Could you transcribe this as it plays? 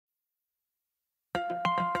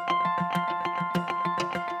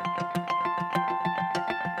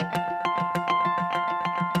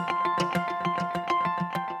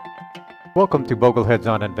Welcome to Bogleheads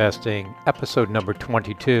on Investing, episode number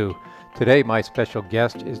 22. Today, my special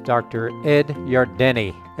guest is Dr. Ed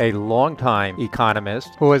Yardeni, a longtime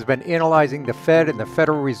economist who has been analyzing the Fed and the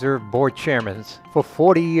Federal Reserve Board chairmen for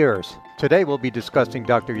 40 years. Today, we'll be discussing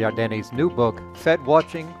Dr. Yardeni's new book, Fed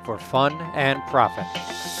Watching for Fun and Profit.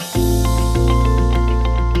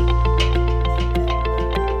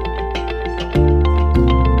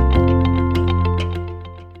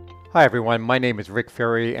 Hi everyone, my name is Rick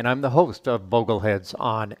Ferri and I'm the host of Bogleheads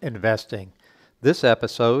on Investing. This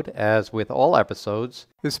episode, as with all episodes,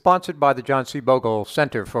 is sponsored by the John C. Bogle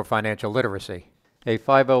Center for Financial Literacy, a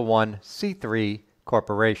 501c3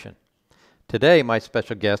 corporation. Today, my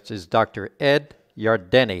special guest is Dr. Ed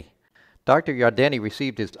Yardeni. Dr. Yardeni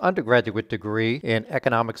received his undergraduate degree in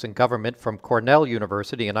economics and government from Cornell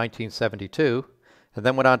University in 1972, and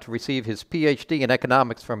then went on to receive his Ph.D. in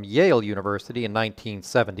economics from Yale University in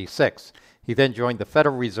 1976. He then joined the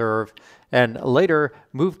Federal Reserve and later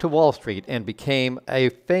moved to Wall Street and became a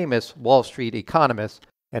famous Wall Street economist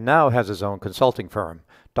and now has his own consulting firm.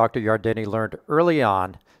 Dr. Yardeni learned early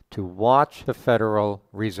on to watch the Federal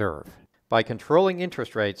Reserve. By controlling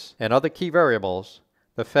interest rates and other key variables,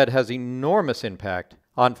 the Fed has enormous impact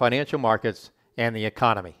on financial markets and the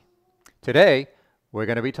economy. Today, we're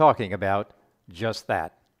going to be talking about just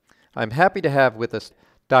that. I'm happy to have with us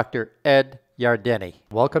Dr. Ed Yardeni.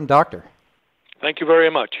 Welcome, Doctor. Thank you very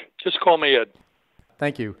much. Just call me Ed.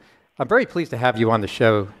 Thank you. I'm very pleased to have you on the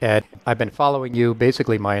show, Ed. I've been following you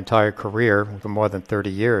basically my entire career for more than 30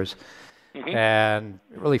 years, and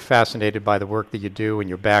really fascinated by the work that you do and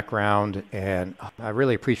your background, and I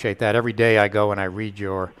really appreciate that. Every day I go and I read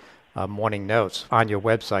your morning notes on your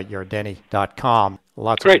website, yardeni.com.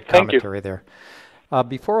 Lots of good commentary there.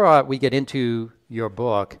 Before we get into your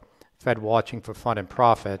book, Fed Watching for Fun and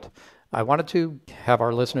Profit, I wanted to have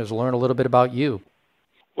our listeners learn a little bit about you.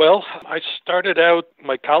 Well, I started out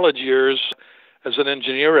my college years as an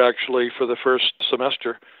engineer, actually, for the first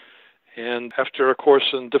semester. And after a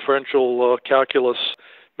course in differential calculus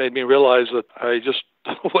made me realize that I just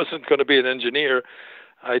wasn't going to be an engineer,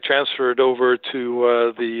 I transferred over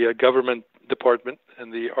to the government department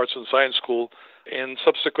in the Arts and Science School. And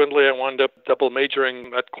subsequently, I wound up double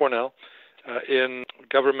majoring at Cornell in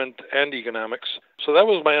government and economics. So that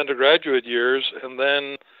was my undergraduate years. And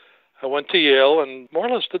then I went to Yale and more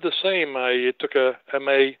or less did the same. I took a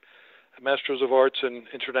MA, a Master's of Arts in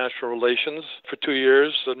International Relations for 2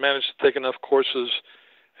 years and managed to take enough courses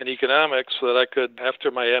in economics so that I could, after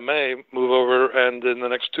my MA, move over and in the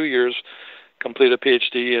next 2 years complete a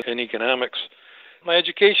PhD in economics. My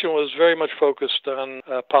education was very much focused on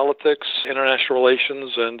politics, international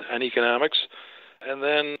relations, and economics. And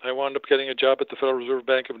then I wound up getting a job at the Federal Reserve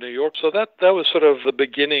Bank of New York. So that was sort of the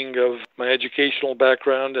beginning of my educational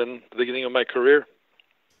background and the beginning of my career.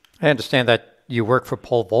 I understand that you worked for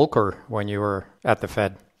Paul Volcker when you were at the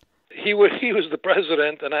Fed. He was the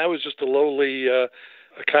president, and I was just a lowly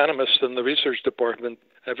economist in the research department.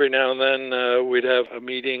 Every now and then we'd have a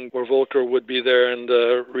meeting where Volcker would be there and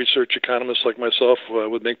research economists like myself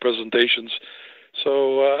would make presentations.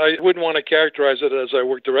 So I wouldn't want to characterize it as I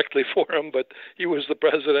worked directly for him, but he was the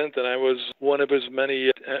president and I was one of his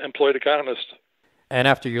many employed economists. And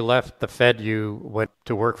after you left the Fed, you went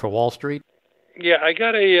to work for Wall Street? Yeah, I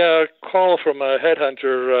got a call from a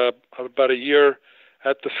headhunter about a year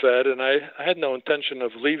at the Fed, and I had no intention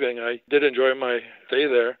of leaving. I did enjoy my stay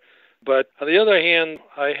there. But on the other hand,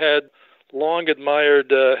 I had long admired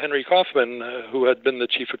Henry Kaufman, who had been the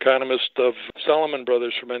chief economist of Salomon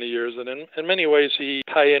Brothers for many years. And in many ways, he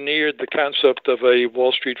pioneered the concept of a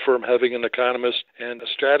Wall Street firm having an economist and a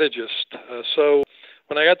strategist. So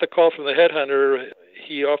when I got the call from the headhunter,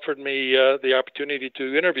 he offered me the opportunity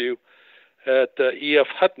to interview at EF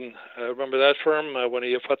Hutton. Remember that firm? When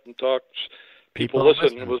EF Hutton talks, people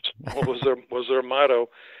listen was their motto.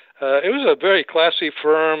 It was a very classy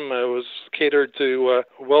firm. It was catered to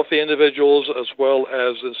wealthy individuals as well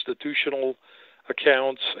as institutional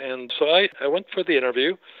accounts. And so I went for the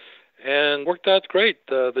interview and worked out great.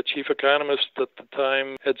 The chief economist at the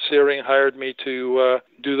time, Ed Searing, hired me to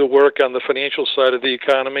do the work on the financial side of the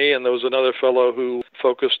economy, and there was another fellow who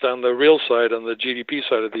focused on the real side, on the GDP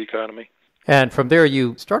side of the economy. And from there,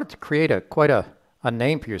 you started to create quite a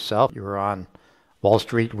name for yourself. You were on Wall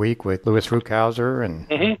Street Week with Louis Rukeyser,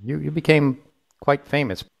 and you became quite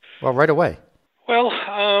famous, well, right away. Well,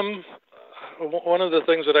 one of the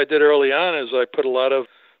things that I did early on is I put a lot of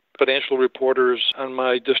financial reporters on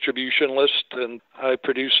my distribution list, and I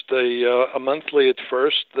produced a monthly at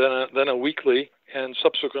first, then a weekly, and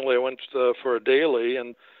subsequently I went for a daily.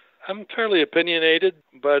 And I'm fairly opinionated,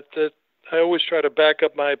 but I always try to back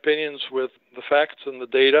up my opinions with the facts and the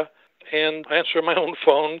data, and I answer my own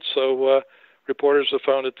phone, so reporters have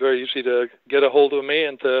found it very easy to get a hold of me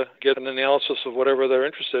and to get an analysis of whatever they're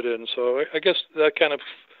interested in. So I guess that kind of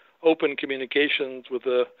open communications with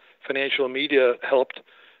the financial media helped.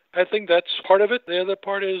 I think that's part of it. The other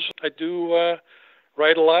part is I do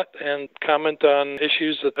write a lot and comment on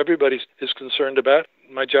issues that everybody is concerned about.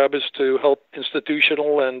 My job is to help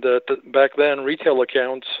institutional and back then retail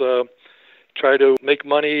accounts try to make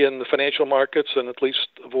money in the financial markets and at least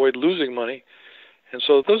avoid losing money. And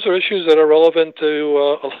so those are issues that are relevant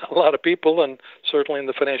to a lot of people and certainly in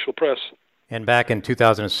the financial press. And back in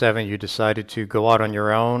 2007, you decided to go out on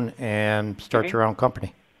your own and start your own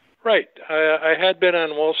company. Right. I had been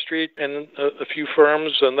on Wall Street in a few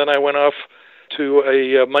firms, and then I went off to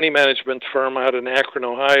a money management firm out in Akron,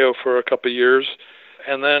 Ohio for a couple of years.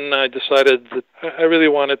 And then I decided that I really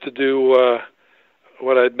wanted to do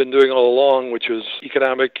what I'd been doing all along, which was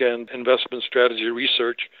economic and investment strategy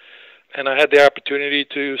research. And I had the opportunity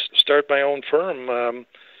to start my own firm, kind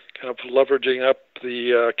of leveraging up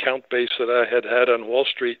the account base that I had on Wall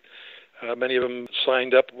Street. Many of them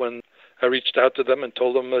signed up when I reached out to them and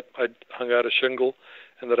told them that I'd hung out a shingle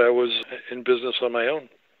and that I was in business on my own.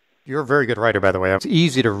 You're a very good writer, by the way. It's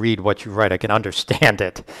easy to read what you write. I can understand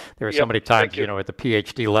it. There are so many times, at the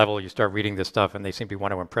PhD level, you start reading this stuff and they seem to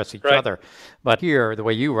want to impress each other. But here, the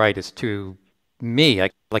way you write is to me,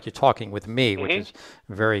 like you're talking with me, which is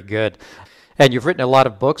very good. And you've written a lot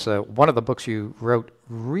of books. One of the books you wrote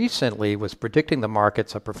recently was Predicting the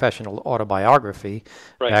Markets, a Professional Autobiography,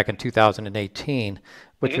 back in 2018,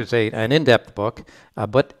 which was an in-depth book.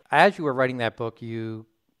 But as you were writing that book, you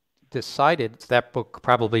decided that book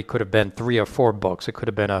probably could have been 3 or 4 books. It could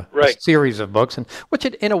have been a series of books, and which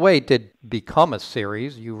it, in a way, did become a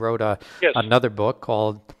series. You wrote another book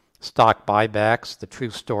called Stock Buybacks, The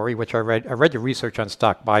True Story, which I read. I read your research on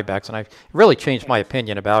stock buybacks, and I really changed my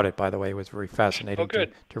opinion about it, by the way. It was very fascinating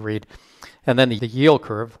to read. And then the yield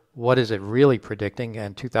curve, what is it really predicting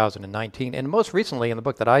in 2019? And most recently, in the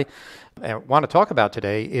book that I want to talk about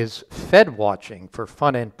today, is Fed Watching for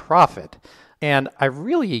Fun and Profit. And I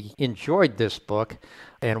really enjoyed this book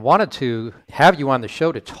and wanted to have you on the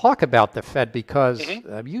show to talk about the Fed because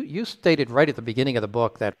you stated right at the beginning of the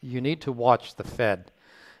book that you need to watch the Fed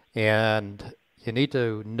and you need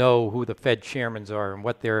to know who the Fed chairmen are and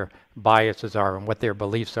what their biases are and what their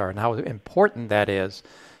beliefs are and how important that is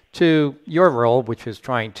to your role, which is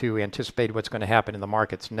trying to anticipate what's going to happen in the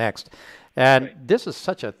markets next. And this is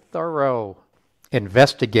such a thorough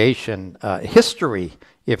investigation, history,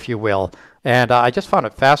 if you will. And I just found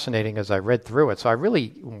it fascinating as I read through it. So I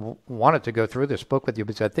really wanted to go through this book with you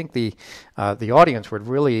because I think the audience would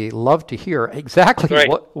really love to hear exactly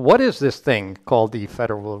what is this thing called the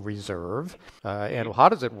Federal Reserve and how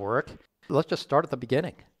does it work? Let's just start at the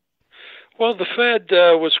beginning. Well, the Fed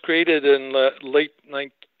was created in late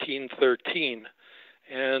 1913.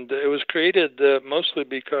 And it was created mostly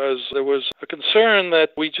because there was a concern that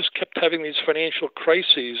we just kept having these financial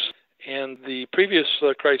crises. And the previous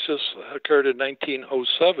crisis occurred in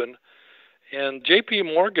 1907. And J.P.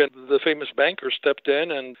 Morgan, the famous banker, stepped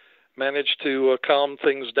in and managed to calm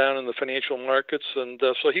things down in the financial markets. And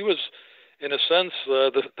so he was, in a sense,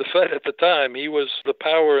 the Fed at the time. He was the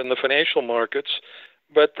power in the financial markets.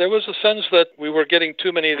 But there was a sense that we were getting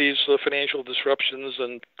too many of these financial disruptions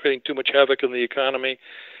and creating too much havoc in the economy,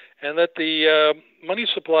 and that the money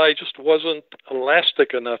supply just wasn't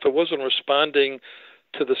elastic enough. It wasn't responding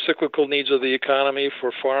to the cyclical needs of the economy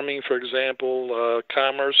for farming, for example,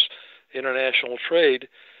 commerce, international trade.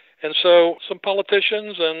 And so some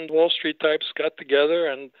politicians and Wall Street types got together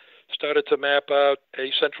and started to map out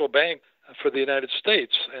a central bank for the United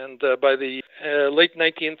States. And by the late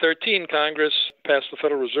 1913, Congress passed the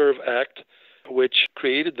Federal Reserve Act, which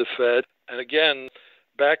created the Fed. And again,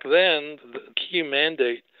 back then, the key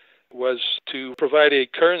mandate was to provide a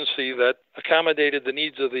currency that accommodated the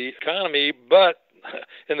needs of the economy, but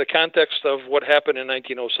in the context of what happened in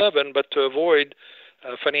 1907, but to avoid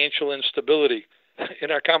financial instability.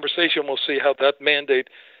 In our conversation, we'll see how that mandate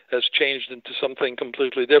has changed into something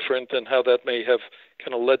completely different and how that may have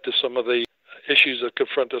kind of led to some of the issues that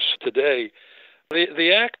confront us today.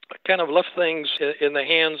 The act kind of left things in the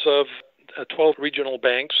hands of 12 regional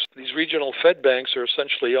banks. These regional Fed banks are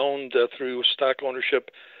essentially owned through stock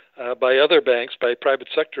ownership by other banks, by private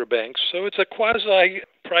sector banks. So it's a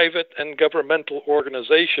quasi-private and governmental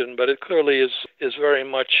organization, but it clearly is very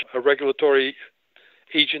much a regulatory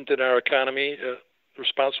agent in our economy,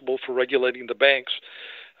 responsible for regulating the banks.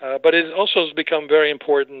 But it also has become very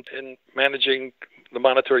important in managing the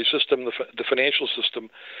monetary system, the financial system.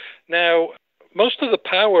 Now, most of the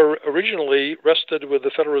power originally rested with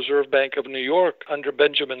the Federal Reserve Bank of New York under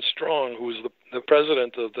Benjamin Strong, who was the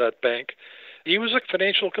president of that bank. He was a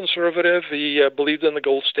financial conservative. He believed in the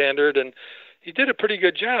gold standard, and he did a pretty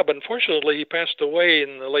good job. Unfortunately, he passed away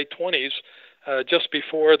in the late 20s, just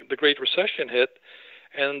before the Great Recession hit.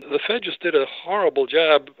 And the Fed just did a horrible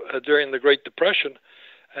job during the Great Depression.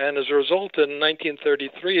 And as a result, in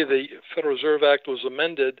 1933, the Federal Reserve Act was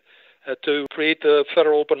amended to create the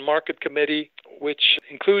Federal Open Market Committee, which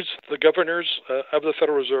includes the governors of the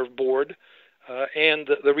Federal Reserve Board and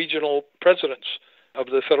the regional presidents of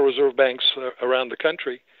the Federal Reserve banks around the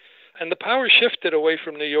country. And the power shifted away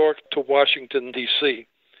from New York to Washington, D.C.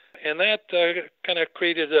 And that kind of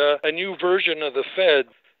created a new version of the Fed,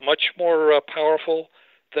 much more powerful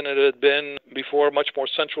than it had been before, much more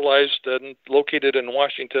centralized and located in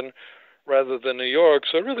Washington rather than New York.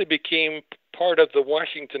 So it really became part of the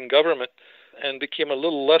Washington government and became a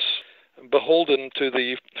little less beholden to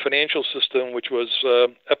the financial system, which was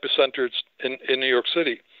epicentered in New York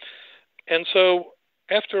City. And so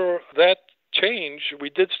after that change, we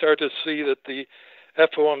did start to see that the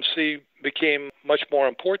FOMC became much more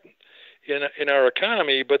important in our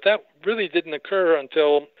economy, but that really didn't occur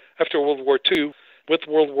until after World War II. With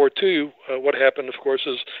World War II, what happened, of course,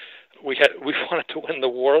 is we wanted to win the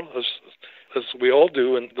war, as we all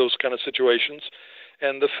do in those kind of situations.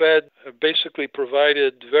 And the Fed basically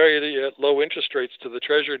provided very low interest rates to the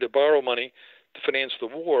Treasury to borrow money to finance the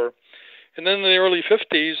war. And then in the early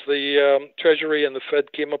 50s, the Treasury and the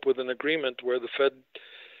Fed came up with an agreement where the Fed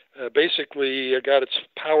basically got its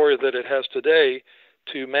power that it has today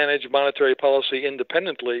to manage monetary policy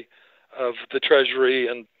independently of the Treasury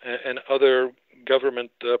and other government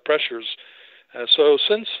pressures. So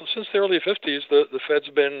since the early 50s, the Fed's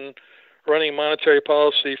been running monetary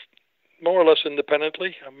policy more or less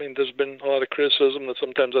independently. I mean, there's been a lot of criticism that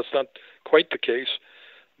sometimes that's not quite the case.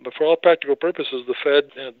 But for all practical purposes, the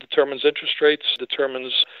Fed determines interest rates,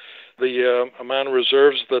 determines the amount of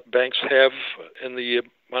reserves that banks have in the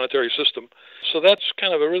monetary system. So that's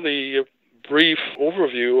kind of a really brief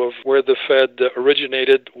overview of where the Fed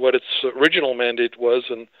originated, what its original mandate was,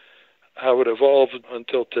 and how it evolved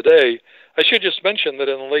until today. I should just mention that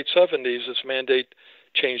in the late 70s, this mandate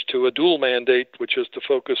changed to a dual mandate, which is to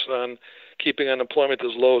focus on keeping unemployment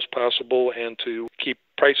as low as possible and to keep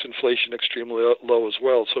price inflation extremely low as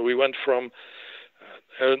well. So we went from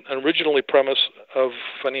an originally premise of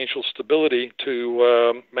financial stability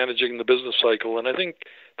to managing the business cycle. And I think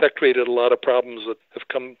that created a lot of problems that have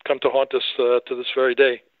come to haunt us to this very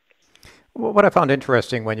day. Well, what I found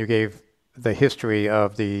interesting when you gave the history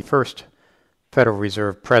of the first Federal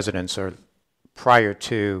Reserve presidents or prior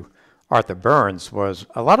to Arthur Burns was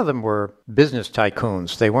a lot of them were business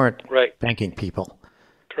tycoons. They weren't banking people.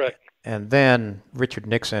 Correct. And then Richard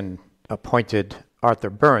Nixon appointed Arthur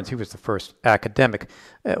Burns. He was the first academic.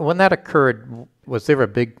 When that occurred, was there a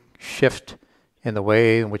big shift in the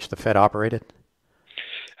way in which the Fed operated?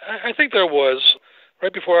 I think there was.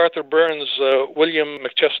 Right before Arthur Burns, William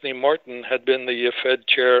McChesney Martin had been the Fed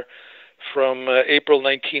chair from April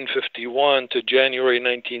 1951 to January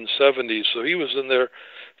 1970. So he was in there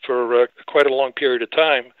for quite a long period of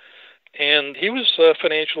time. And he was a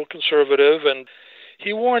financial conservative, and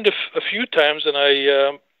he warned a few times, and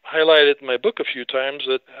I highlighted in my book a few times,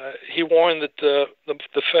 that he warned that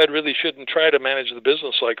the Fed really shouldn't try to manage the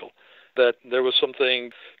business cycle, that there was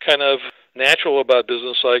something kind of natural about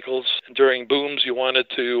business cycles. During booms, you wanted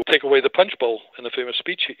to take away the punch bowl in a famous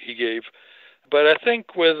speech he gave. But I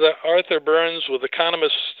think with Arthur Burns, with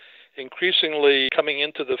economists increasingly coming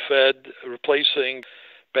into the Fed, replacing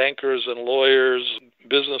bankers and lawyers,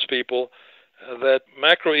 business people, that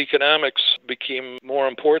macroeconomics became more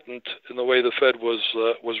important in the way the Fed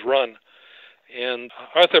was run. And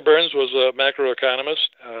Arthur Burns was a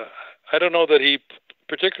macroeconomist. I don't know that he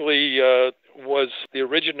particularly was the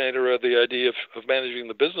originator of the idea of managing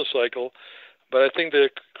the business cycle, but I think the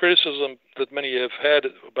criticism that many have had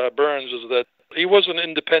about Burns is that he wasn't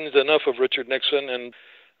independent enough of Richard Nixon and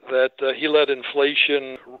that he let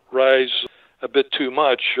inflation rise a bit too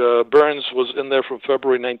much. Burns was in there from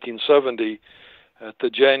February 1970 to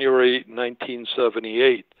January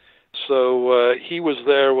 1978. So he was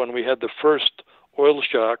there when we had the first oil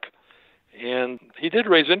shock, and he did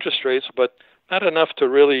raise interest rates, but not enough to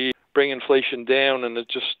really bring inflation down, and it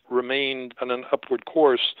just remained on an upward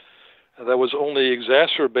course that was only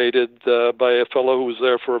exacerbated by a fellow who was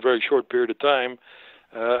there for a very short period of time,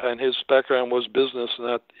 and his background was business,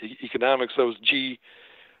 not economics. That was G.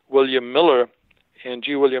 William Miller. And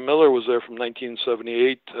G. William Miller was there from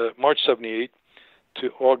March 78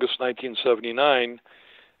 to August 1979.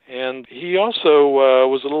 And he also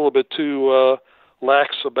was a little bit too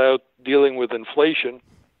lax about dealing with inflation.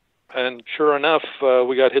 And sure enough,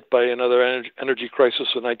 we got hit by another energy crisis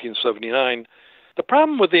in 1979. The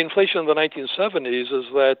problem with the inflation of the 1970s is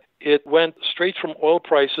that it went straight from oil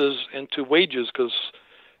prices into wages because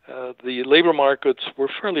the labor markets were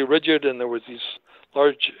fairly rigid, and there were these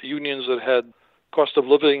large unions that had cost of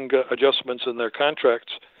living adjustments in their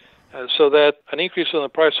contracts, so that an increase in the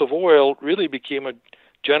price of oil really became a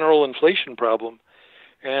general inflation problem.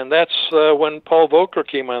 And that's when Paul Volcker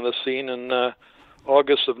came on the scene in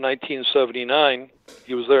August of 1979.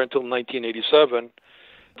 He was there until 1987.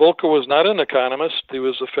 Volcker was not an economist. He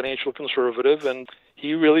was a financial conservative, and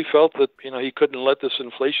he really felt that he couldn't let this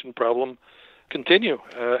inflation problem continue.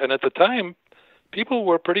 And at the time, people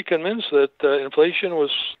were pretty convinced that inflation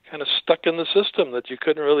was kind of stuck in the system, that you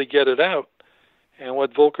couldn't really get it out. And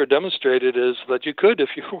what Volcker demonstrated is that you could if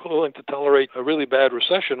you were willing to tolerate a really bad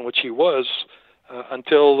recession, which he was,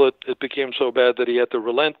 until it became so bad that he had to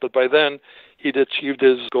relent. But by then, he'd achieved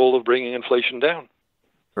his goal of bringing inflation down.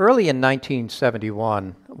 Early in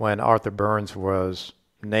 1971, when Arthur Burns was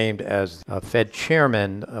named as Fed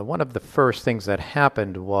chairman, one of the first things that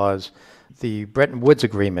happened was the Bretton Woods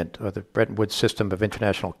Agreement, or the Bretton Woods System of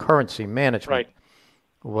International Currency Management,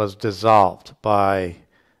 was dissolved by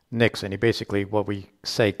Nixon. He basically, what we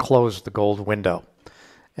say, closed the gold window.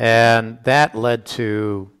 And that led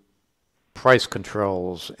to price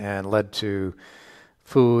controls and led to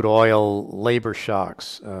food, oil, labor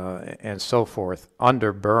shocks, and so forth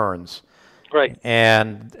under Burns. Right.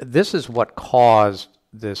 And this is what caused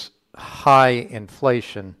this high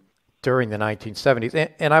inflation during the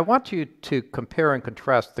 1970s. And I want you to compare and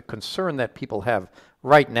contrast the concern that people have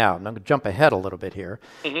right now. And I'm going to jump ahead a little bit here.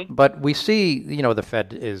 Mm-hmm. But we see, the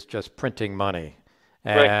Fed is just printing money.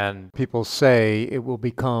 And people say it will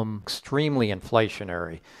become extremely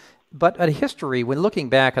inflationary. But at history, when looking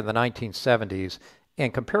back at the 1970s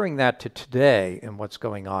and comparing that to today and what's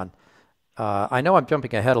going on, I know I'm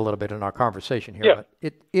jumping ahead a little bit in our conversation here,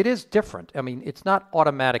 but it is different. I mean, it's not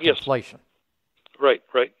automatic inflation. Right.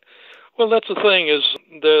 Well, that's the thing, is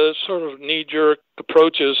the sort of knee-jerk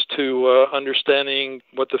approaches to understanding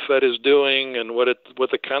what the Fed is doing and what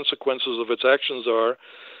the consequences of its actions are.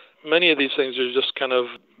 Many of these things are just kind of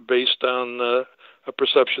based on a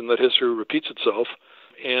perception that history repeats itself.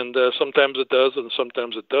 And sometimes it does and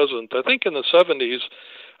sometimes it doesn't. I think the 70s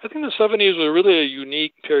was really a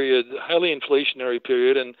unique period, highly inflationary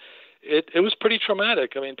period, and it was pretty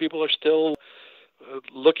traumatic. I mean, people are still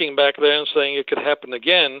looking back there and saying it could happen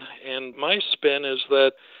again. And my spin is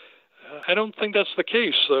that I don't think that's the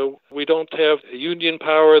case. So we don't have union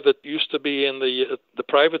power that used to be in the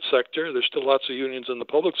private sector. There's still lots of unions in the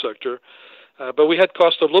public sector. But we had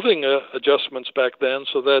cost of living adjustments back then,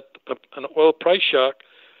 so that an oil price shock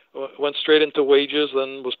went straight into wages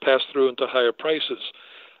and was passed through into higher prices.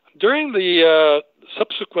 During the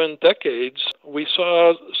subsequent decades, we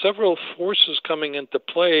saw several forces coming into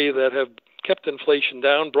play that have kept inflation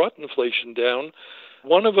down, brought inflation down.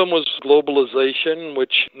 One of them was globalization,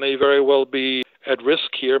 which may very well be at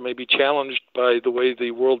risk here, may be challenged by the way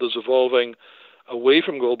the world is evolving away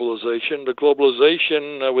from globalization. But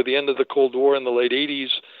globalization, with the end of the Cold War in the late 80s,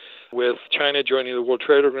 with China joining the World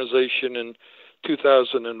Trade Organization in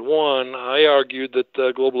 2001, I argued that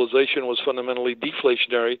globalization was fundamentally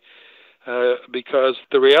deflationary because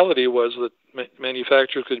the reality was that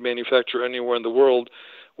manufacturers could manufacture anywhere in the world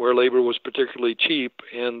where labor was particularly cheap,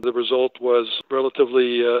 and the result was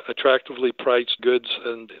relatively attractively priced goods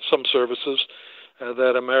and some services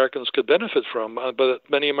that Americans could benefit from. But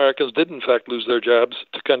many Americans did, in fact, lose their jobs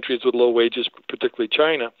to countries with low wages, particularly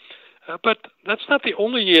China. But that's not the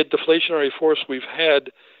only deflationary force we've had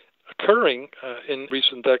occurring in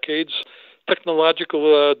recent decades.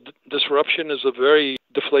 Technological disruption is a very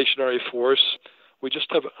deflationary force. We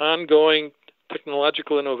just have ongoing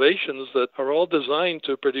technological innovations that are all designed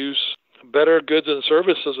to produce better goods and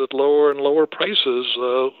services at lower and lower prices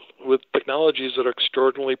with technologies that are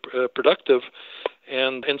extraordinarily productive.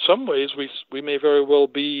 And in some ways, we may very well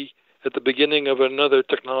be at the beginning of another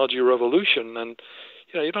technology revolution. And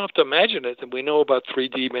you don't have to imagine it. And we know about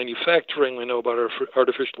 3D manufacturing. We know about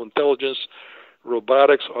artificial intelligence,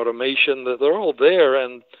 robotics, automation. They're all there,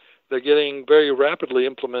 and they're getting very rapidly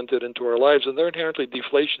implemented into our lives, and they're inherently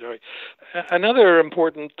deflationary. Another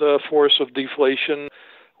important force of deflation,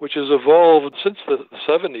 which has evolved since the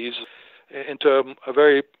 70s into a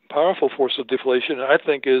very powerful force of deflation, I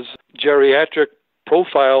think, is geriatric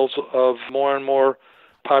profiles of more and more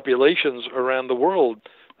populations around the world.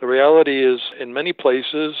 The reality is, in many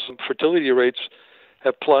places, fertility rates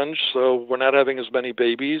have plunged, so we're not having as many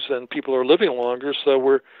babies, and people are living longer, so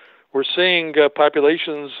we're seeing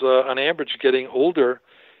populations on average getting older,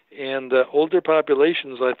 and older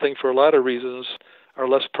populations, I think, for a lot of reasons, are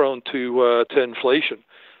less prone to inflation.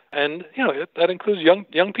 And that includes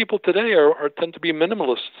young people today are tend to be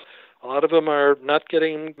minimalists. A lot of them are not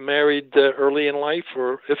getting married early in life,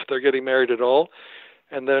 or if they're getting married at all,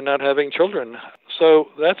 and they're not having children. So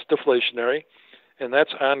that's deflationary, and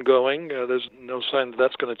that's ongoing. There's no sign that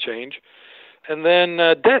that's going to change. And then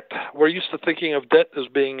debt. We're used to thinking of debt as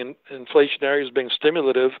being inflationary, as being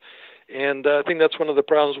stimulative, and I think that's one of the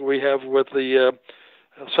problems we have with the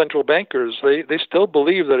central bankers. They still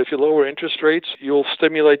believe that if you lower interest rates, you'll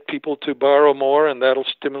stimulate people to borrow more, and that'll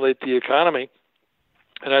stimulate the economy.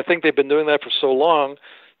 And I think they've been doing that for so long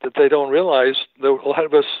that they don't realize that a lot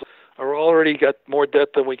of us are already got more debt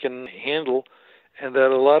than we can handle, and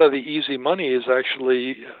that a lot of the easy money has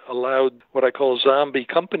actually allowed what I call zombie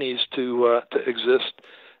companies to exist,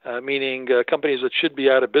 meaning companies that should be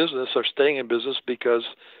out of business are staying in business because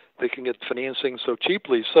they can get financing so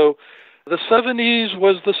cheaply. So the 70s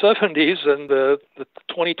was the 70s, and the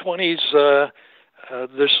 2020s,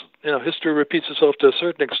 there's, history repeats itself to a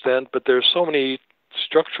certain extent, but there's so many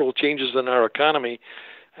structural changes in our economy.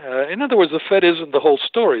 In other words, the Fed isn't the whole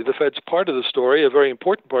story. The Fed's part of the story, a very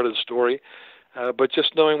important part of the story, but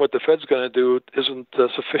just knowing what the Fed's going to do isn't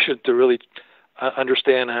sufficient to really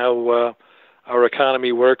understand how our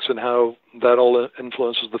economy works and how that all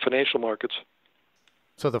influences the financial markets.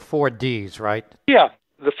 So the 4 Ds, right? Yeah,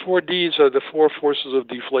 the 4 Ds are the four forces of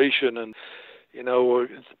deflation, and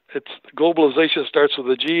it's globalization starts with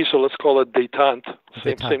a G, so let's call it détente.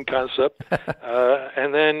 Same concept.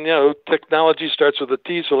 And then technology starts with a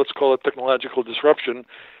T, so let's call it technological disruption.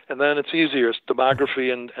 And then it's easier. It's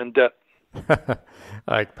demography and debt. All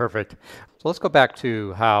right, perfect. So let's go back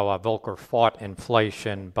to how Volcker fought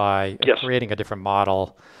inflation by creating a different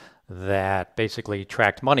model that basically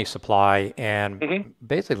tracked money supply and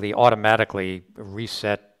basically automatically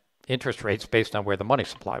reset interest rates based on where the money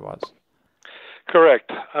supply was. Correct.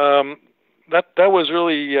 That was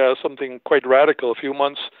really something quite radical. A few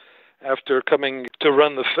months after coming to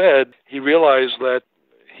run the Fed, he realized that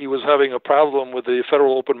he was having a problem with the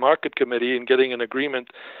Federal Open Market Committee and getting an agreement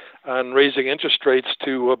on raising interest rates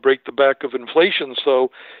to break the back of inflation.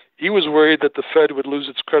 So he was worried that the Fed would lose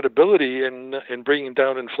its credibility in bringing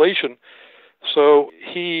down inflation. So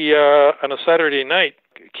he, on a Saturday night,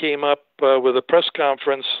 came up with a press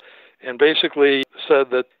conference and basically said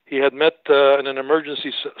that he had met in an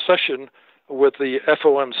emergency session with the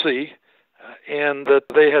FOMC and that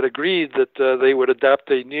they had agreed that they would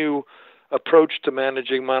adopt a new approach to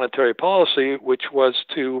managing monetary policy, which was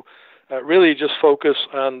to really just focus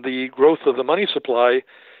on the growth of the money supply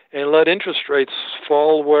and let interest rates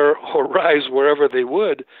fall or rise wherever they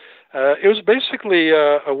would. It was basically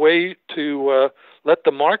a way to let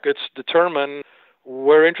the markets determine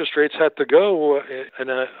where interest rates had to go in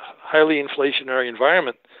a highly inflationary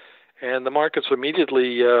environment. And the markets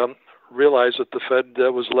immediately realized that the Fed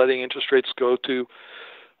was letting interest rates go to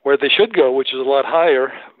where they should go, which is a lot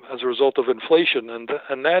higher as a result of inflation. And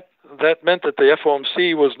that meant that the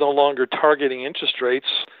FOMC was no longer targeting interest rates,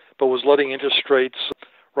 but was letting interest rates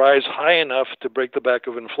rise high enough to break the back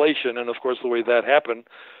of inflation. And of course, the way that happened,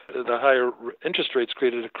 the higher interest rates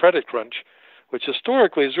created a credit crunch, which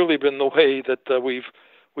historically has really been the way that we've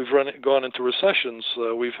gone into recessions.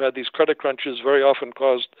 We've had these credit crunches very often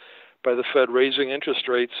caused by the Fed raising interest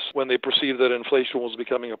rates when they perceived that inflation was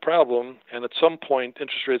becoming a problem. And at some point,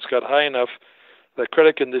 interest rates got high enough that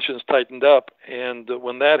credit conditions tightened up. And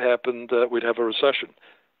when that happened, we'd have a recession.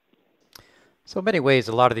 So in many ways,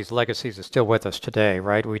 a lot of these legacies are still with us today,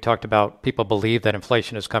 right? We talked about people believe that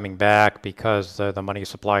inflation is coming back because the money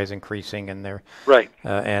supply is increasing, and they're right.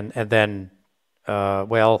 And then,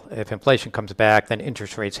 if inflation comes back, then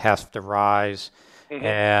interest rates have to rise.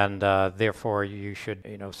 And therefore, you should,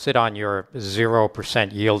 sit on your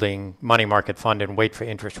 0% yielding money market fund and wait for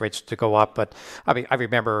interest rates to go up. But I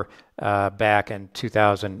remember back in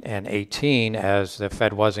 2018, as the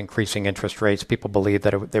Fed was increasing interest rates, people believed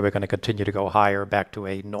that they were going to continue to go higher back to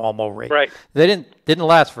a normal rate. Right. They didn't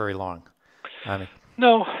last very long.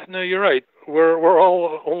 No, you're right. We're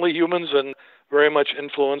all only humans and very much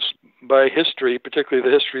influenced by history, particularly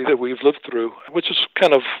the history that we've lived through, which is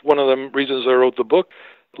kind of one of the reasons I wrote the book.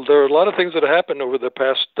 There are a lot of things that have happened over the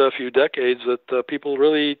past few decades that people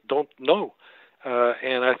really don't know.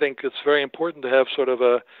 And I think it's very important to have sort of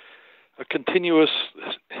a continuous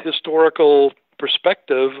historical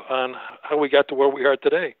perspective on how we got to where we are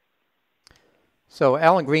today. So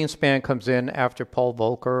Alan Greenspan comes in after Paul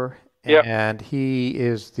Volcker, Yeah. and he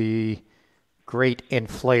is the great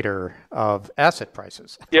inflator of asset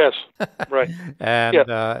prices. Yes. Right. Yeah. and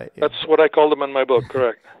That's what I called him in my book.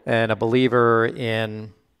 Correct. and a believer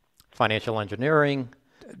in financial engineering,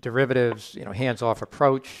 derivatives, hands-off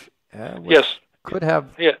approach, Yes. which could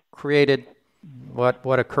have Yeah. created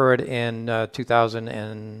what occurred in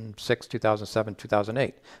 2006, 2007,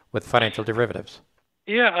 2008 with financial derivatives.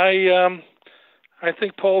 Yeah. I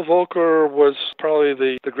think Paul Volcker was probably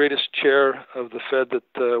the greatest chair of the Fed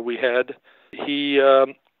that we had. He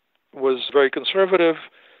was very conservative.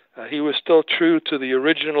 He was still true to the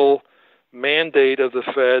original mandate of the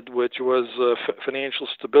Fed, which was financial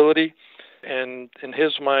stability. And in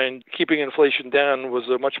his mind, keeping inflation down was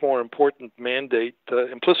a much more important mandate,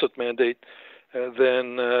 implicit mandate,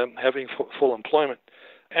 than having full employment.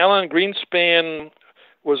 Alan Greenspan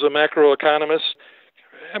was a macroeconomist.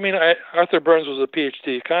 I mean, Arthur Burns was a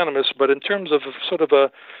PhD economist, but in terms of sort of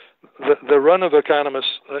the run of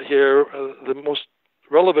economists here, the most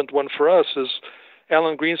relevant one for us is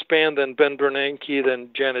Alan Greenspan, then Ben Bernanke,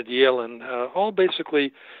 then Janet Yellen, all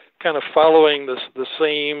basically kind of following the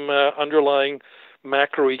same underlying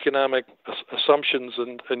macroeconomic assumptions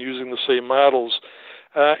and using the same models.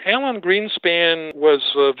 Alan Greenspan was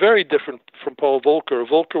very different from Paul Volcker.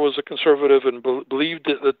 Volcker was a conservative and believed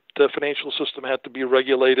that the financial system had to be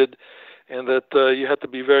regulated and that you had to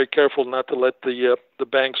be very careful not to let the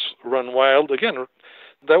banks run wild. Again,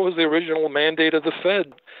 that was the original mandate of the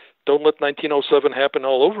Fed. Don't let 1907 happen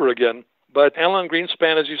all over again. But Alan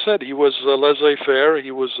Greenspan, as you said, he was laissez-faire.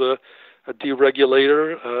 He was a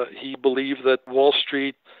deregulator. He believed that Wall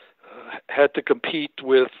Street had to compete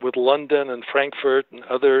with London and Frankfurt and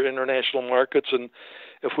other international markets. And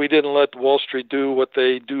if we didn't let Wall Street do what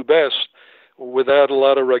they do best without a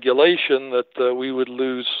lot of regulation, that we would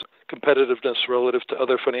lose competitiveness relative to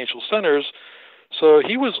other financial centers. So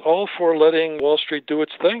he was all for letting Wall Street do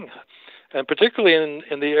its thing, and particularly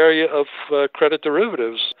in the area of credit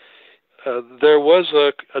derivatives. There was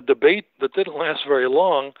a debate that didn't last very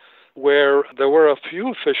long where there were a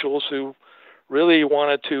few officials who really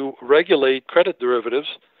wanted to regulate credit derivatives,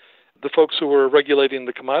 the folks who were regulating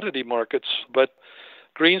the commodity markets. But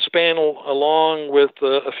Greenspan, along with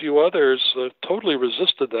a few others, totally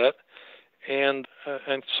resisted that and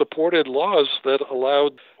supported laws that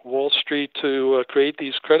allowed Wall Street to create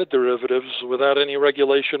these credit derivatives without any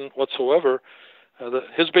regulation whatsoever.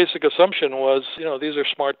 His basic assumption was, these are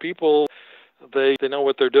smart people, they know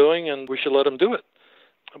what they're doing, and we should let them do it.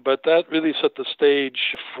 But that really set the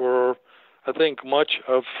stage for, I think, much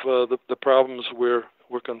of the problems we're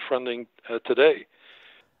confronting today.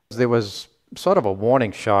 There was sort of a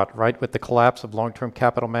warning shot, right, with the collapse of long-term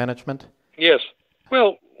capital management? Yes.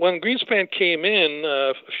 Well, when Greenspan came in,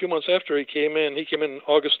 a few months after he came in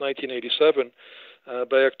August 1987.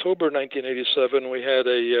 By October 1987, we had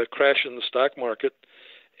a crash in the stock market.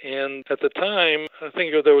 And at the time, I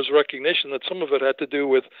think there was recognition that some of it had to do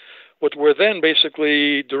with what were then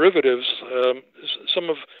basically derivatives. Some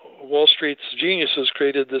of Wall Street's geniuses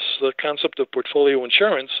created this concept of portfolio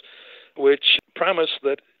insurance, which promised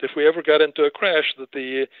that if we ever got into a crash, that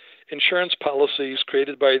the insurance policies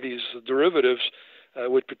created by these derivatives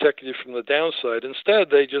would protect you from the downside. Instead,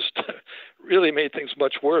 they just really made things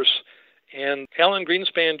much worse. And Alan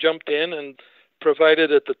Greenspan jumped in and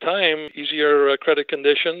provided at the time easier credit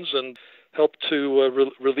conditions and helped to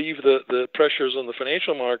relieve the pressures on the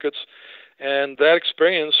financial markets. And that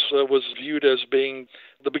experience was viewed as being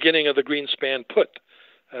the beginning of the Greenspan put,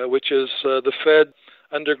 which is the Fed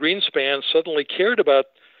under Greenspan suddenly cared about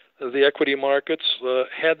the equity markets,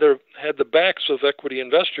 had the backs of equity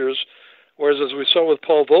investors, whereas as we saw with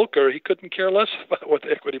Paul Volcker, he couldn't care less about what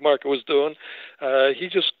the equity market was doing. He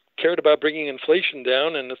just cared about bringing inflation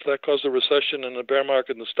down, and if that caused a recession and a bear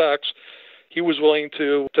market in the stocks, he was willing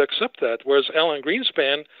to accept that. Whereas Alan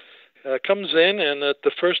Greenspan comes in, and at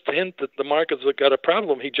the first hint that the market's got a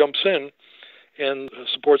problem, he jumps in and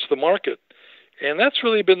supports the market. And that's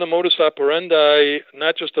really been the modus operandi,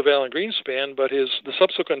 not just of Alan Greenspan, but the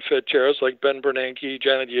subsequent Fed chairs like Ben Bernanke,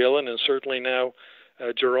 Janet Yellen, and certainly now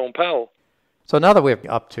Jerome Powell. So now that we're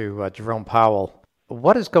up to Jerome Powell,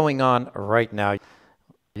 what is going on right now?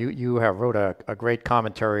 You have wrote a great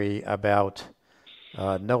commentary about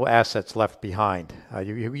no assets left behind.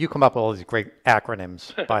 You come up with all these great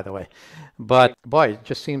acronyms, by the way. But, boy, it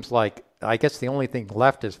just seems like, I guess the only thing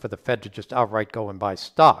left is for the Fed to just outright go and buy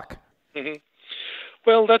stock. Mm-hmm.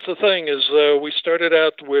 Well, that's the thing, is we started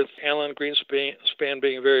out with Alan Greenspan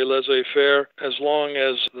being very laissez-faire as long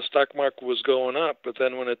as the stock market was going up. But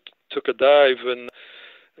then when it took a dive in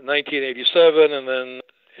 1987 and then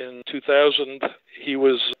in 2000, he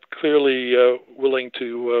was clearly willing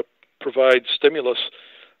to provide stimulus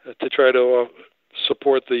to try to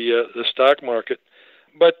support the stock market.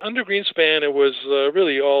 But under Greenspan, it was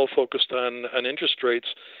really all focused on interest rates.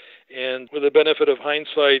 And with the benefit of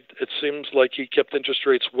hindsight, it seems like he kept interest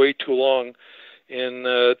rates way too long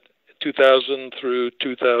in 2000 through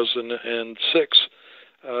 2006.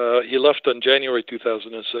 He left on January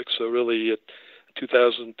 2006, so really at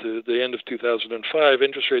 2000 to the end of 2005,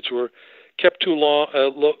 interest rates were kept too long,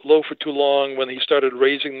 low for too long. When he started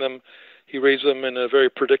raising them, he raised them in a very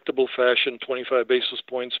predictable fashion, 25 basis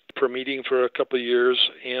points per meeting for a couple of years,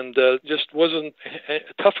 and just wasn't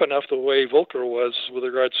tough enough the way Volcker was with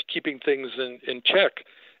regards to keeping things in check.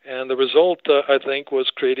 And the result, I think, was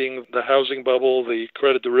creating the housing bubble, the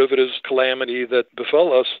credit derivatives calamity that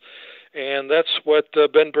befell us. And that's what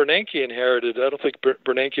Ben Bernanke inherited. I don't think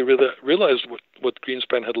Bernanke really realized what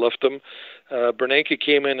Greenspan had left him. Bernanke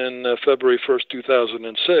came in February 1st,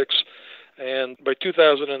 2006. And by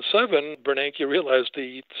 2007, Bernanke realized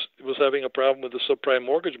he was having a problem with the subprime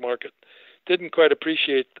mortgage market. Didn't quite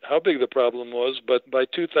appreciate how big the problem was, but by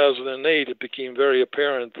 2008, it became very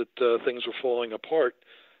apparent that things were falling apart.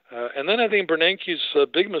 And then I think Bernanke's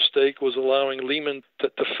big mistake was allowing Lehman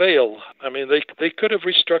to fail. I mean, they could have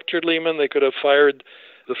restructured Lehman. They could have fired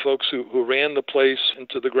the folks who ran the place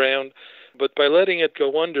into the ground. But by letting it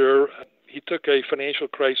go under, he took a financial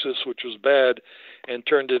crisis, which was bad, and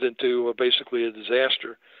turned it into basically a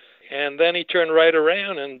disaster. And then he turned right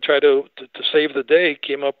around and tried to save the day,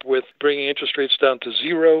 came up with bringing interest rates down to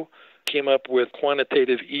zero, came up with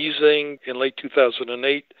quantitative easing in late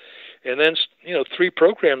 2008, and then 3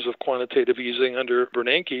 programs of quantitative easing under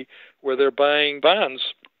Bernanke where they're buying bonds.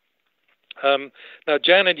 Now,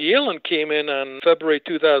 Janet Yellen came in on February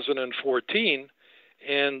 2014,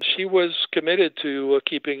 and she was committed to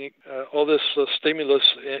keeping all this stimulus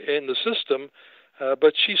in the system,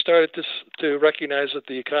 but she started to recognize that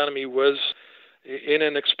the economy was in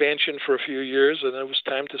an expansion for a few years, and it was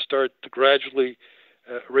time to start to gradually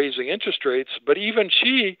raising interest rates. But even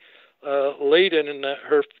she, late in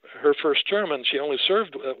her first term, and she only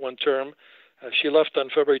served one term, she left on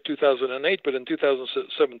February 2008, but in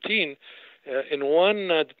 2017, in one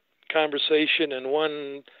conversation and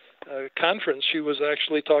one conference, she was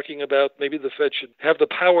actually talking about maybe the Fed should have the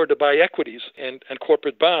power to buy equities and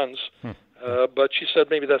corporate bonds. But she said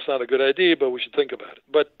maybe that's not a good idea, but we should think about it.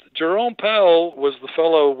 But Jerome Powell was the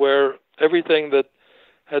fellow where everything that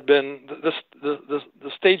had been, the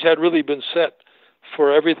stage had really been set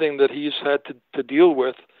for everything that he's had to deal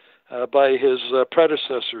with by his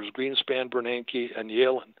predecessors, Greenspan, Bernanke, and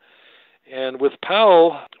Yellen. And with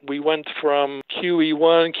Powell, we went from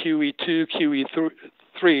QE1, QE2,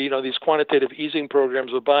 QE3, these quantitative easing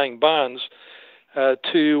programs of buying bonds,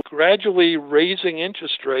 to gradually raising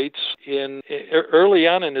interest rates early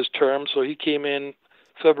on in his term. So he came in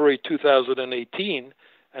February 2018,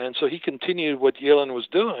 and so he continued what Yellen was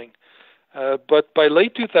doing. But by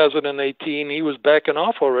late 2018, he was backing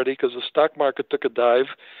off already because the stock market took a dive.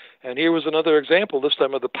 And here was another example, this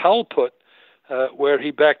time of the Powell put, where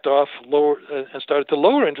he backed off and started to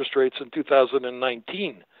lower interest rates in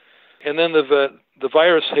 2019. And then the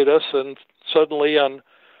virus hit us, and suddenly on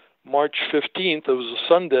March 15th, it was a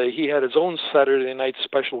Sunday, he had his own Saturday night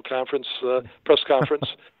special conference, press conference,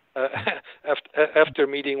 after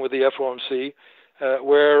meeting with the FOMC,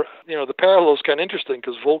 where, the parallel is kind of interesting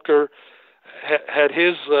because Volcker had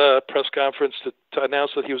his press conference to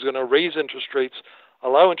announce that he was going to raise interest rates,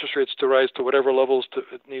 allow interest rates to rise to whatever levels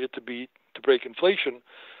it needed to be to break inflation.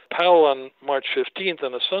 Powell on March 15th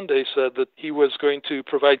on a Sunday said that he was going to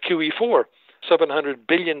provide QE4, $700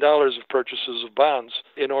 billion of purchases of bonds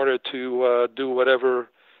in order to do whatever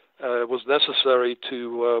was necessary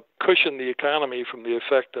to cushion the economy from the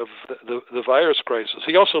effect of the virus crisis.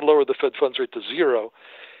 He also lowered the Fed funds rate to zero.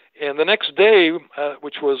 And the next day,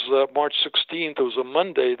 which was March 16th, it was a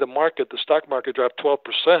Monday, the stock market dropped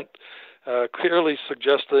 12%, clearly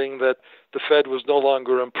suggesting that the Fed was no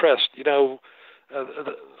longer impressed.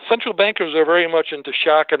 The central bankers are very much into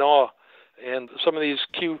shock and awe. And some of these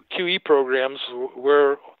QE programs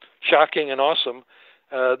were shocking and awesome.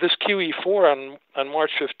 This QE4 on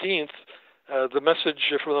March 15th, the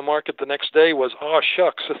message from the market the next day was, "Oh,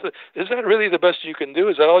 shucks, is that really the best you can do?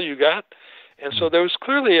 Is that all you got?" And so there was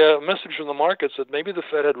clearly a message from the markets that maybe the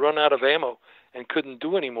Fed had run out of ammo and couldn't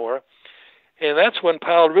do anymore. And that's when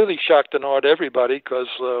Powell really shocked and awed everybody because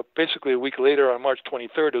basically a week later on March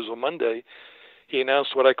 23rd, it was a Monday, he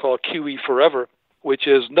announced what I call QE forever, which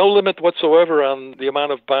is no limit whatsoever on the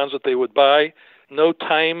amount of bonds that they would buy, no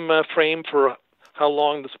time frame for how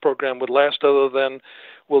long this program would last other than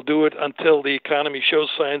we'll do it until the economy shows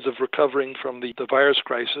signs of recovering from the virus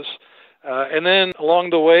crisis. And then along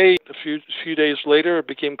the way, a few days later, it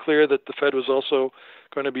became clear that the Fed was also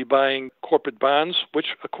going to be buying corporate bonds, which,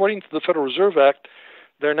 according to the Federal Reserve Act,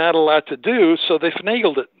 they're not allowed to do, so they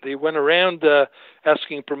finagled it. They went around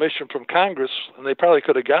asking permission from Congress, and they probably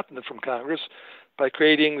could have gotten it from Congress, by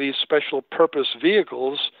creating these special purpose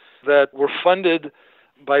vehicles that were funded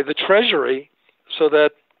by the Treasury so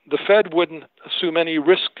that the Fed wouldn't assume any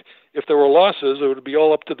risk if there were losses. It would be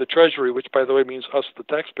all up to the Treasury, which, by the way, means us, the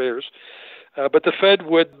taxpayers. But the Fed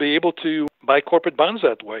would be able to buy corporate bonds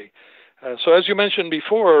that way. So as you mentioned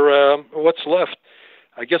before, what's left?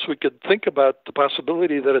 I guess we could think about the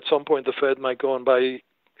possibility that at some point the Fed might go and buy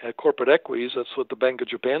corporate equities. That's what the Bank of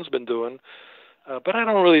Japan's been doing. But I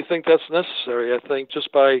don't really think that's necessary. I think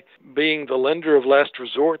just by being the lender of last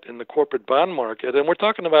resort in the corporate bond market, and we're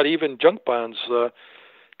talking about even junk bonds,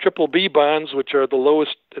 triple B bonds, which are the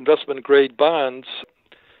lowest investment grade bonds,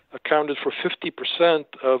 accounted for 50%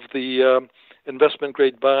 of the investment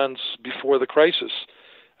grade bonds before the crisis.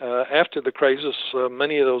 After the crisis,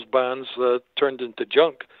 many of those bonds turned into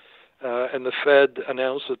junk, and the Fed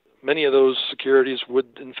announced that many of those securities would,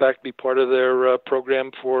 in fact, be part of their program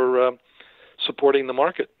for supporting the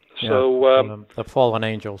market. Yeah, so the fallen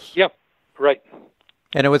angels. Yeah, right.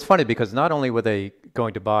 And it was funny because not only were they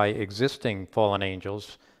going to buy existing fallen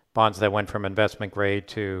angels, bonds that went from investment grade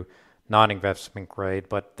to non-investment grade,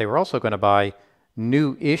 but they were also going to buy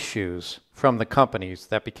new issues from the companies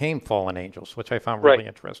that became fallen angels, which I found really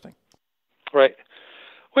interesting. Right.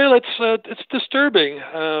 Well, it's disturbing.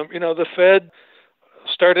 The Fed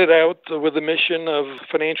started out with a mission of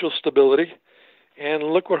financial stability, and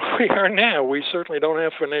look where we are now. We certainly don't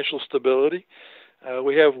have financial stability.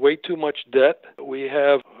 We have way too much debt. We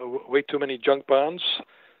have way too many junk bonds,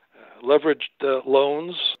 leveraged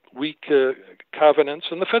loans, weak covenants,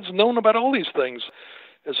 and the Fed's known about all these things.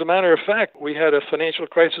 As a matter of fact, we had a financial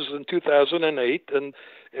crisis in 2008, and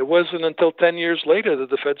it wasn't until 10 years later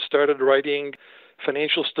that the Fed started writing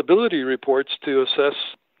financial stability reports to assess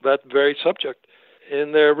that very subject.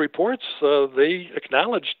 In their reports, they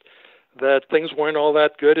acknowledged that things weren't all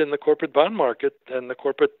that good in the corporate bond market and the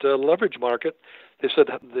corporate leverage market. They said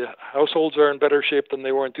the households are in better shape than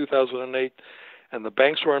they were in 2008, and the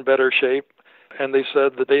banks were in better shape. And they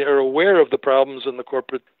said that they are aware of the problems in the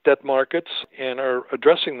corporate debt markets and are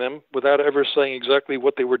addressing them without ever saying exactly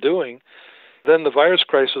what they were doing. Then the virus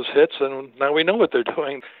crisis hits, and now we know what they're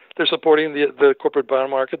doing. They're supporting the corporate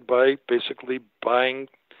bond market by basically buying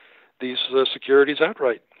these securities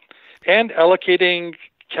outright and allocating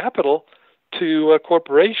capital to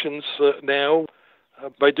corporations now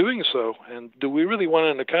by doing so. And do we really want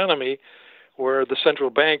an economy where the central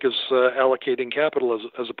bank is allocating capital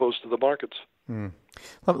as opposed to the markets?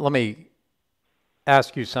 Let me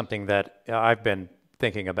ask you something that I've been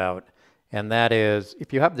thinking about, and that is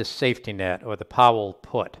if you have this safety net or the Powell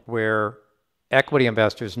put where equity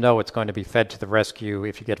investors know it's going to be fed to the rescue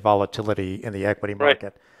if you get volatility in the equity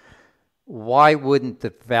market, why wouldn't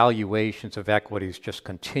the valuations of equities just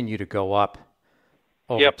continue to go up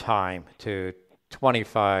over time to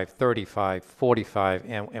 25, 35, 45,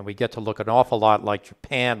 and we get to look an awful lot like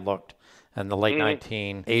Japan looked in the late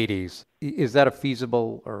 1980s. Is that a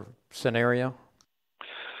feasible scenario?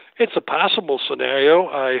 It's a possible scenario.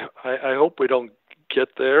 I hope we don't get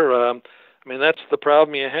there. That's the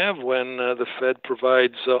problem you have when the Fed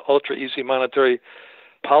provides ultra-easy monetary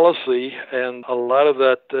policy, and a lot of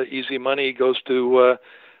that easy money goes to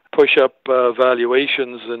push up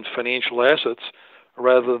valuations in financial assets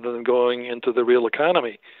rather than going into the real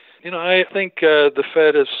economy. I think the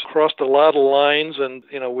Fed has crossed a lot of lines, and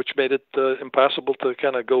which made it impossible to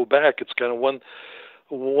kind of go back. It's kind of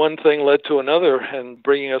one thing led to another, and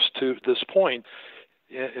bringing us to this point.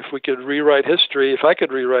 If we could rewrite history, if I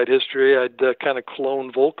could rewrite history, I'd kind of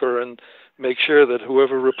clone Volcker and make sure that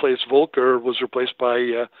whoever replaced Volcker was replaced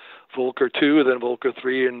by Volcker 2, then Volcker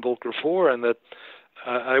 3, and Volcker 4, and that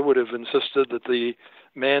I would have insisted that the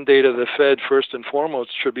mandate of the Fed, first and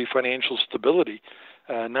foremost, should be financial stability,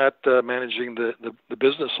 not managing the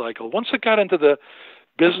business cycle. Once it got into the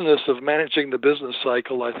business of managing the business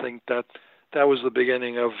cycle, I think that was the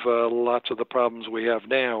beginning of lots of the problems we have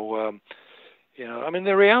now.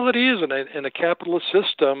 The reality is in a capitalist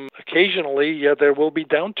system, occasionally there will be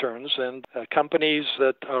downturns, and companies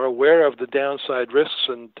that are aware of the downside risks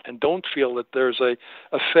and don't feel that there's a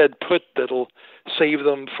Fed put that'll save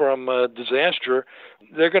them from disaster,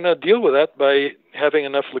 they're going to deal with that by having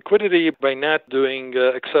enough liquidity, by not doing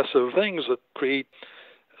excessive things that create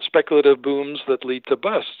speculative booms that lead to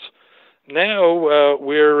busts. now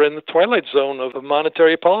we're in the twilight zone of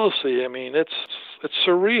monetary policy. I mean, it's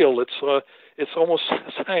surreal. It's almost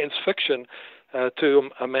science fiction to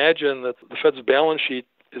imagine that the Fed's balance sheet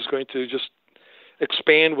is going to just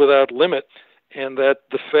expand without limit, and that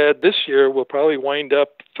the Fed this year will probably wind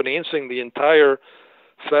up financing the entire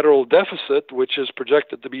federal deficit, which is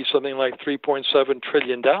projected to be something like $3.7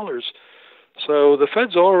 trillion. So the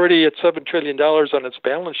Fed's already at $7 trillion on its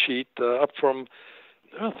balance sheet, up from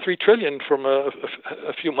 $3 trillion from a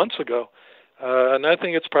few months ago. And I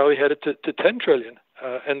think it's probably headed to $10 trillion.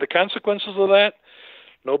 And the consequences of that,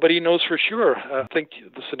 nobody knows for sure. I think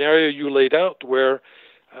the scenario you laid out where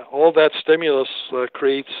all that stimulus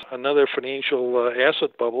creates another financial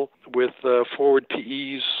asset bubble with forward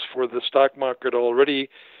PEs for the stock market already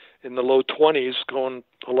in the low 20s going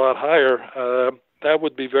a lot higher, that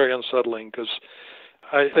would be very unsettling because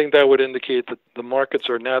I think that would indicate that the markets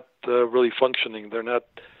are not really functioning. They're not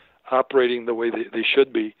operating the way they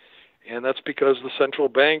should be. And that's because the central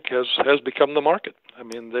bank has become the market. I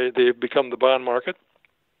mean, they've become the bond market.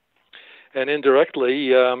 And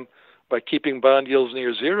indirectly, by keeping bond yields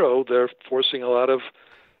near zero, they're forcing a lot of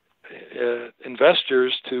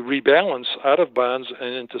investors to rebalance out of bonds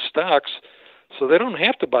and into stocks. So they don't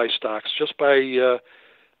have to buy stocks. Just by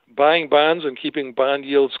buying bonds and keeping bond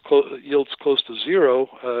yields close to zero,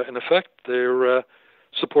 in effect, they're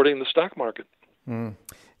supporting the stock market. Mm.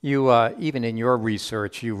 You, even in your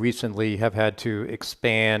research, you recently have had to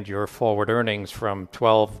expand your forward earnings from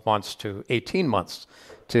 12 months to 18 months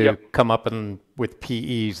to come up with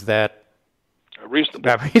PEs that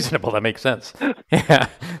reasonable. That makes sense. Yeah.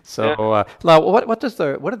 So now, what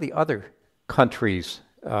are the other countries'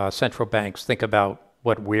 central banks think about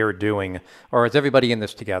what we're doing, or is everybody in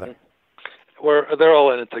this together? They're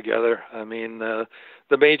all in it together. I mean,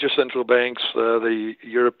 the major central banks, the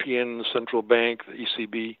European Central Bank, the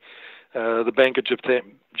ECB, the Bank of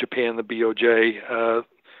Japan, the BOJ,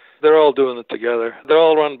 they're all doing it together. They're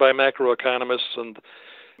all run by macroeconomists, and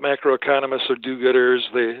macroeconomists are do-gooders.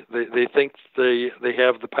 They think they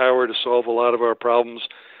have the power to solve a lot of our problems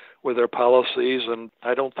with their policies, and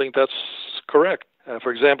I don't think that's correct.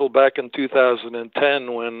 For example, back in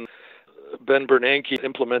 2010, when Ben Bernanke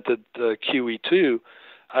implemented QE2,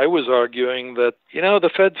 I was arguing that, the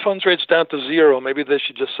Fed funds rate's down to zero. Maybe they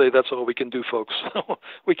should just say that's all we can do, folks.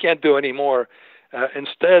 We can't do any more.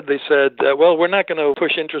 Instead, they said, well, we're not going to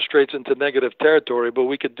push interest rates into negative territory, but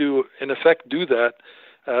we could do that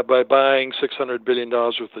by buying $600 billion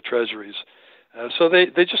worth of treasuries. So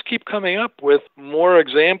they just keep coming up with more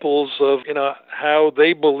examples of how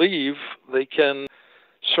they believe they can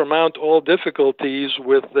surmount all difficulties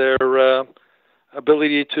with their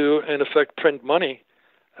ability to, in effect, print money.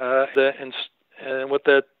 And what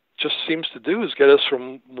that just seems to do is get us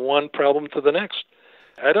from one problem to the next.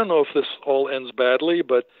 I don't know if this all ends badly,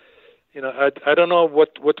 but I don't know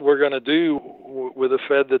what we're going to do with a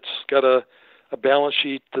Fed that's got a balance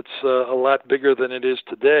sheet that's a lot bigger than it is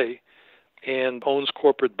today and owns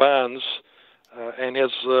corporate bonds and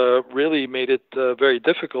has really made it very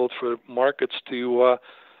difficult for markets to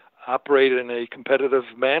operate in a competitive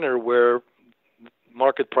manner where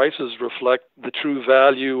market prices reflect the true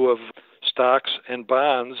value of stocks and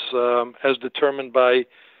bonds as determined by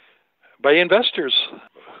investors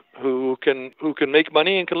who can make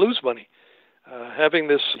money and can lose money. Having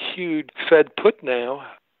this huge Fed put now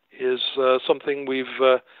is something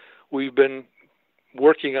we've been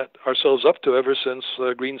working ourselves up to ever since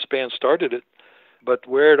Greenspan started it. But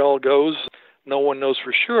where it all goes, no one knows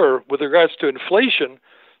for sure. With regards to inflation,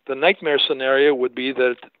 the nightmare scenario would be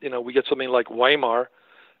that we get something like Weimar,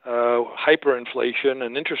 hyperinflation,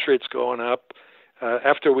 and interest rates going up.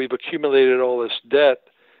 After we've accumulated all this debt,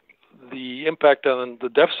 the impact on the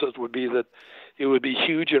deficit would be that it would be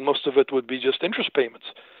huge, and most of it would be just interest payments.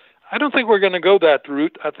 I don't think we're going to go that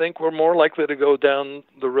route. I think we're more likely to go down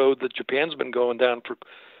the road that Japan's been going down for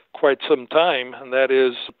quite some time, and that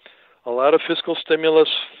is a lot of fiscal stimulus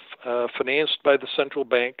financed by the central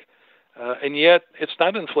bank, and yet it's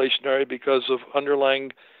not inflationary because of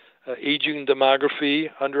underlying aging demography,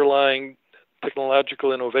 underlying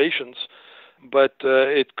technological innovations, but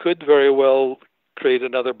it could very well create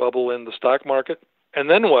another bubble in the stock market. And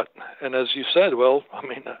then what? And as you said,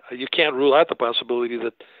 you can't rule out the possibility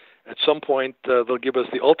that at some point they'll give us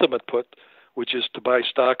the ultimate put, which is to buy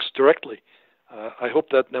stocks directly. I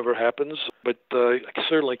hope that never happens, but I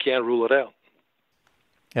certainly can't rule it out.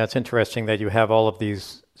 Yeah, it's interesting that you have all of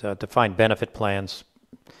these defined benefit plans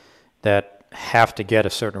that have to get a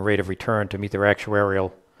certain rate of return to meet their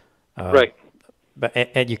actuarial. Right.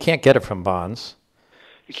 And you can't get it from bonds.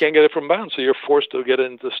 You can't get it from bonds, so you're forced to get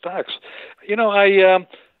into stocks. I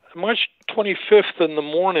March 25th in the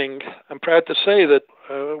morning, I'm proud to say that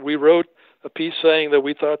we wrote a piece saying that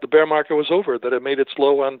we thought the bear market was over, that it made its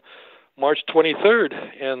low on March 23rd.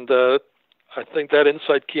 And I think that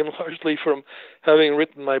insight came largely from having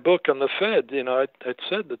written my book on the Fed. I'd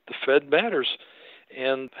said that the Fed matters.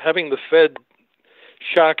 And having the Fed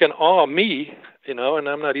shock and awe me, and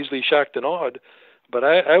I'm not easily shocked and awed, but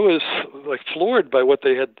I was like floored by what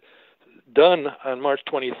they had done on March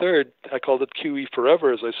 23rd. I called it QE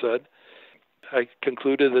forever, as I said. I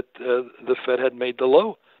concluded that the Fed had made the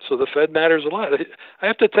low. So the Fed matters a lot. I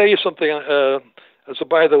have to tell you something, as a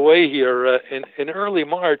by the way here. In early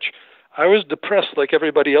March, I was depressed like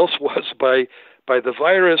everybody else was by the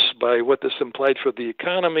virus, by what this implied for the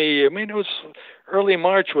economy. I mean, early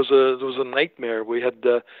March was a nightmare. We had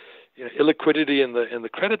illiquidity in the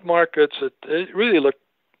credit markets. It really looked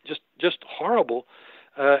just horrible.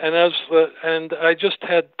 And I just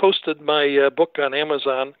had posted my book on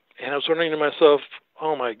Amazon, and I was wondering to myself,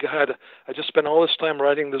 oh my God, I just spent all this time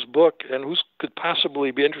writing this book, and who could possibly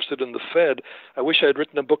be interested in the Fed? I wish I had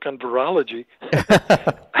written a book on virology.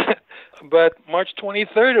 But March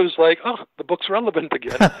 23rd, it was like, oh, the book's relevant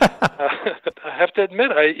again. I have to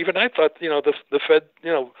admit, I thought, the Fed,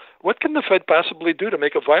 what can the Fed possibly do to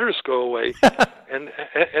make a virus go away? and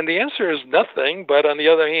the answer is nothing. But on the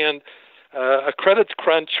other hand, a credit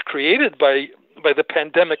crunch created by the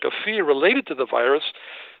pandemic of fear related to the virus,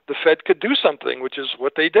 the Fed could do something, which is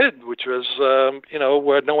what they did, which was,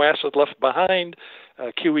 where no asset left behind,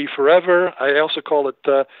 QE forever. I also call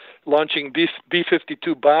it launching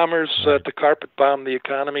B-52 bombers to carpet bomb the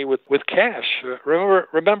economy with cash.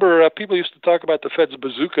 Remember, people used to talk about the Fed's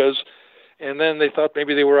bazookas, and then they thought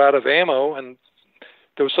maybe they were out of ammo, and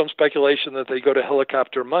there was some speculation that they go to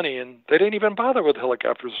helicopter money, and they didn't even bother with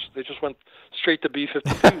helicopters. They just went straight to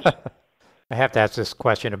B-52s. I have to ask this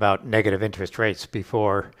question about negative interest rates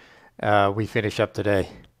before we finish up today.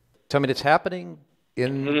 Tell me, it's happening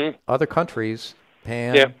in other countries,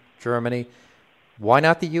 Japan, Germany. Why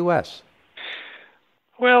not the U.S.?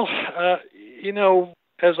 Well,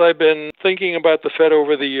 as I've been thinking about the Fed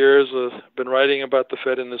over the years, I've been writing about the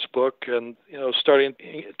Fed in this book, and starting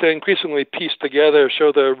to increasingly piece together,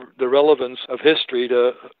 show the relevance of history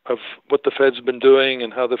of what the Fed's been doing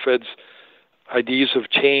and how the Fed's ideas have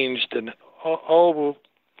changed, and all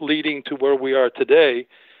leading to where we are today.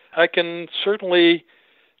 I can certainly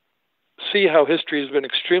see how history has been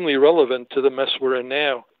extremely relevant to the mess we're in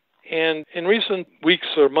now. And in recent weeks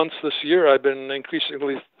or months this year, I've been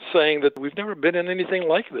increasingly saying that we've never been in anything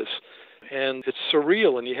like this. And it's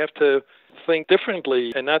surreal, and you have to think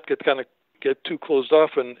differently and not get too closed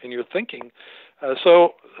off in your thinking.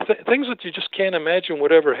 So things that you just can't imagine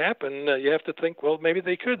would ever happen, you have to think, well, maybe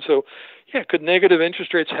they could. So, could negative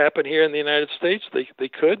interest rates happen here in the United States? They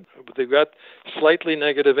could. They've got slightly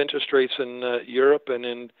negative interest rates in Europe and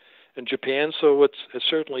in Japan, so it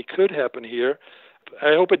certainly could happen here.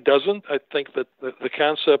 I hope it doesn't. I think that the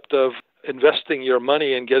concept of investing your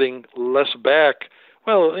money and getting less back,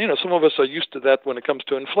 well, some of us are used to that when it comes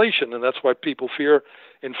to inflation, and that's why people fear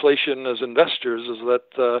inflation as investors, is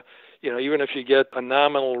that even if you get a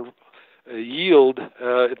nominal yield,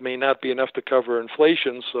 it may not be enough to cover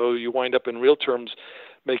inflation, so you wind up in real terms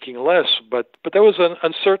making less. But there was an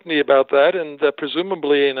uncertainty about that, and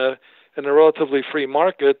presumably in a relatively free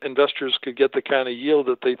market, investors could get the kind of yield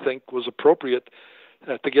that they think was appropriate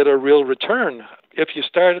to get a real return. If you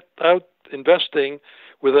start out investing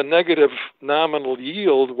with a negative nominal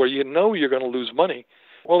yield where you're going to lose money,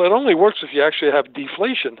 well, it only works if you actually have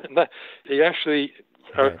deflation, and that you actually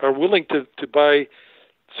are willing to buy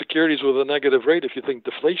securities with a negative rate if you think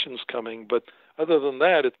deflation's coming. But other than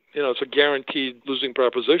that, it's a guaranteed losing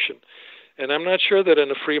proposition. And I'm not sure that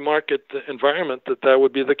in a free market environment that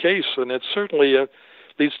would be the case. And it certainly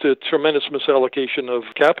leads to a tremendous misallocation of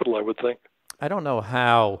capital, I would think. I don't know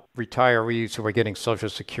how retirees who are getting Social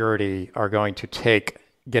Security are going to take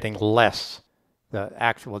getting less, the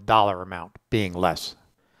actual dollar amount being less.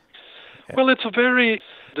 Well, it's a very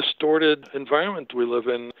distorted environment we live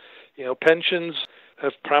in. Pensions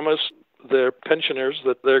have promised their pensioners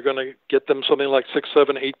that they're going to get them something like 6,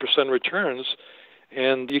 7, 8% returns,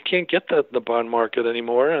 and you can't get that in the bond market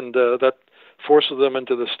anymore, and that forces them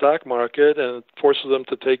into the stock market, and it forces them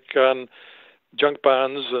to take on junk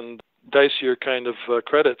bonds and dicier kind of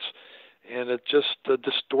credits, and it just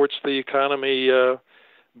distorts the economy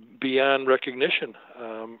beyond recognition,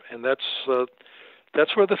 and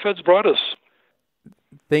that's where the Fed's brought us.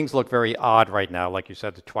 Things look very odd right now, like you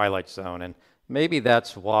said, the twilight zone, and maybe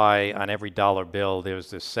that's why on every dollar bill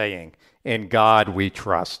there's this saying, "In God we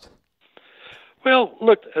trust." Well,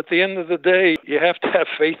 look, at the end of the day, you have to have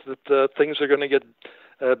faith that things are going to get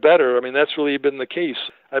better. I mean, that's really been the case.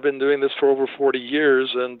 I've been doing this for over 40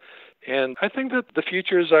 years, and I think that the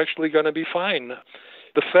future is actually going to be fine.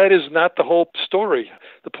 The Fed is not the whole story.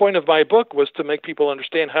 The point of my book was to make people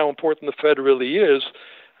understand how important the Fed really is.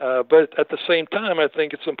 But at the same time, I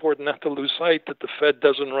think it's important not to lose sight that the Fed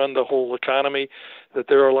doesn't run the whole economy, that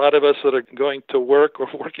there are a lot of us that are going to work or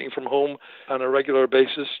working from home on a regular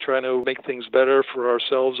basis, trying to make things better for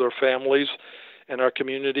ourselves, our families, and our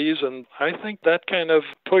communities. And I think that kind of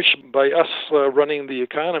push by us running the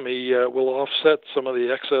economy will offset some of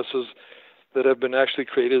the excesses that have been actually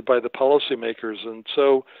created by the policymakers. And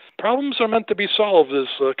so problems are meant to be solved is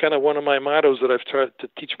kind of one of my mottos that I've tried to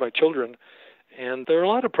teach my children. And there are a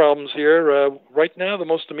lot of problems here. Right now, the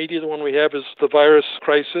most immediate one we have is the virus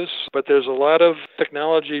crisis, but there's a lot of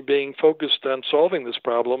technology being focused on solving this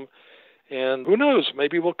problem. And who knows,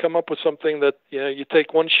 maybe we'll come up with something that, you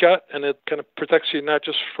take one shot and it kind of protects you not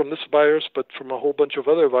just from this virus, but from a whole bunch of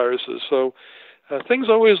other viruses. So things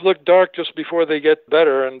always look dark just before they get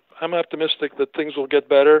better, and I'm optimistic that things will get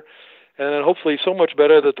better, and then hopefully so much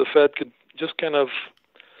better that the Fed could just kind of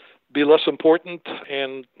be less important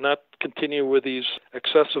and not continue with these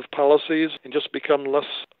excessive policies and just become less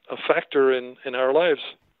a factor in our lives.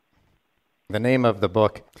 The name of the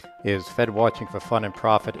book is Fed Watching for Fun and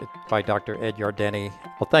Profit by Dr. Ed Yardeni.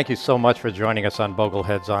 Well, thank you so much for joining us on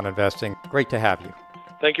Bogleheads on Investing. Great to have you.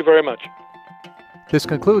 Thank you very much. This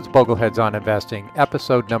concludes Bogleheads on Investing,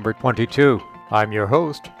 episode number 22. I'm your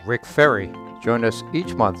host, Rick Ferri. Join us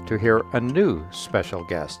each month to hear a new special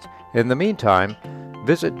guest. In the meantime,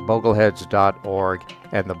 visit bogleheads.org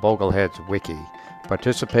and the Bogleheads wiki.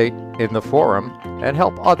 Participate in the forum and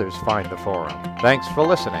help others find the forum. Thanks for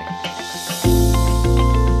listening.